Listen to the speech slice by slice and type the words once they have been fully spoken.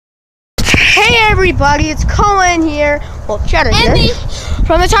everybody, it's Colin here, well Cheddar here,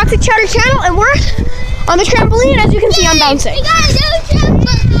 from the Toxic Cheddar channel, and we're on the trampoline. As you can see, I'm bouncing. We got a new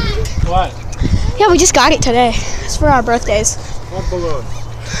trampoline. What? Yeah, we just got it today. It's for our birthdays. What balloon?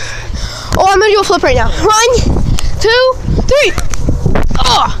 Oh, I'm gonna do a flip right now. 1, 2, 3.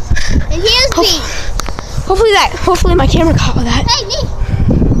 Oh! And here's me. Hopefully my camera caught with that. Hey, me.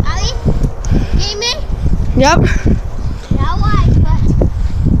 Ali? Hey, me? Yep. Not wide, but...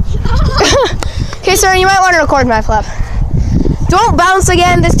 Okay, sir, you might want to record my flip. Don't bounce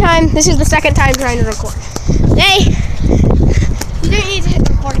again this time. This is the second time trying to record. Hey! You didn't need to hit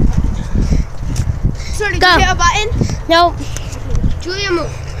the recording button. Sir, did you hit a button? Nope. Julia, move.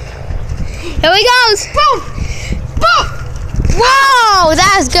 Here we goes. Boom! Boom! Whoa,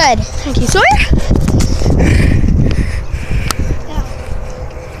 that was good. Thank you, Sawyer.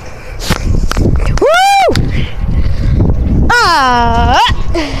 Woo!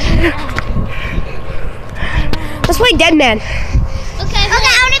 Let's play Dead Man. Okay, I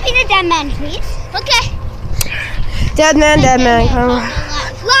want to be the dead man, please. Okay. Dead Man, come on.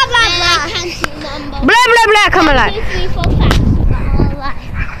 Blah, blah, blah. Blah, blah, blah, come alive. 1, 2, 3, 4, 5.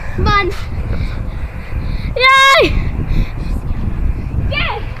 Come on. Yay!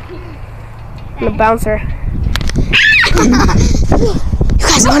 Yes! I'm a bouncer. You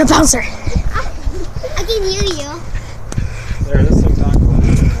guys want a bouncer? I can hear you. There, this thing's not cool.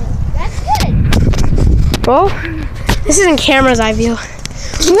 That's good. Whoa. This isn't camera's eye view.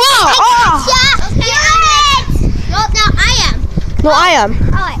 Whoa! Oh! Yeah, okay, well, now I am. No, I am.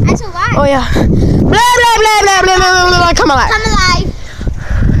 Oh, that's alive. Oh, yeah. Blah, blah, blah, blah, blah, blah, blah, blah. Come alive. Come alive.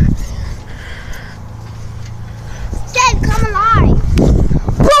 Said, come alive.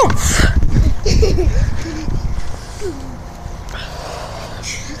 Boom!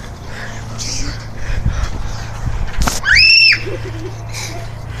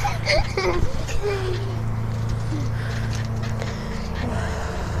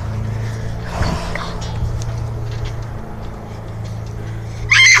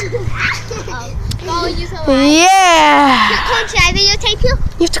 Yeah! Should I videotape you?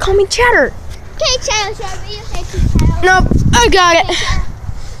 You have to call me Cheddar. Okay, Shadow, should I videotape you, Shadow? Nope, I got it.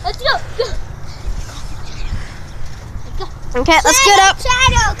 Let's go. Okay, let's get up.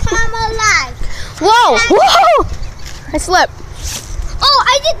 Shadow, come alive. Whoa! Whoa! I slipped. Oh,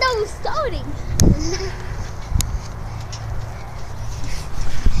 I didn't know it was starting.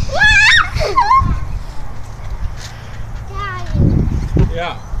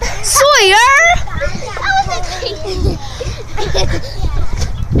 Yeah. Sawyer!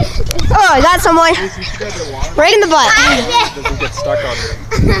 Oh, I got someone. Right in the butt. Doesn't get stuck on you.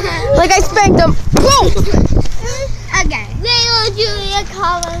 Like I spanked him. Boom! Okay. Little Julia,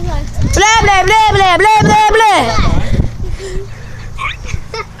 come alive. Blah, blah, blah, blah, blah, blah, blah.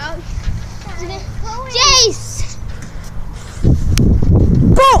 Jace!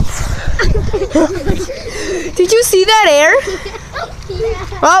 Boom! Did you see that air?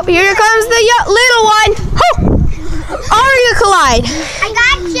 Yeah. Well, here comes the little one. Ho!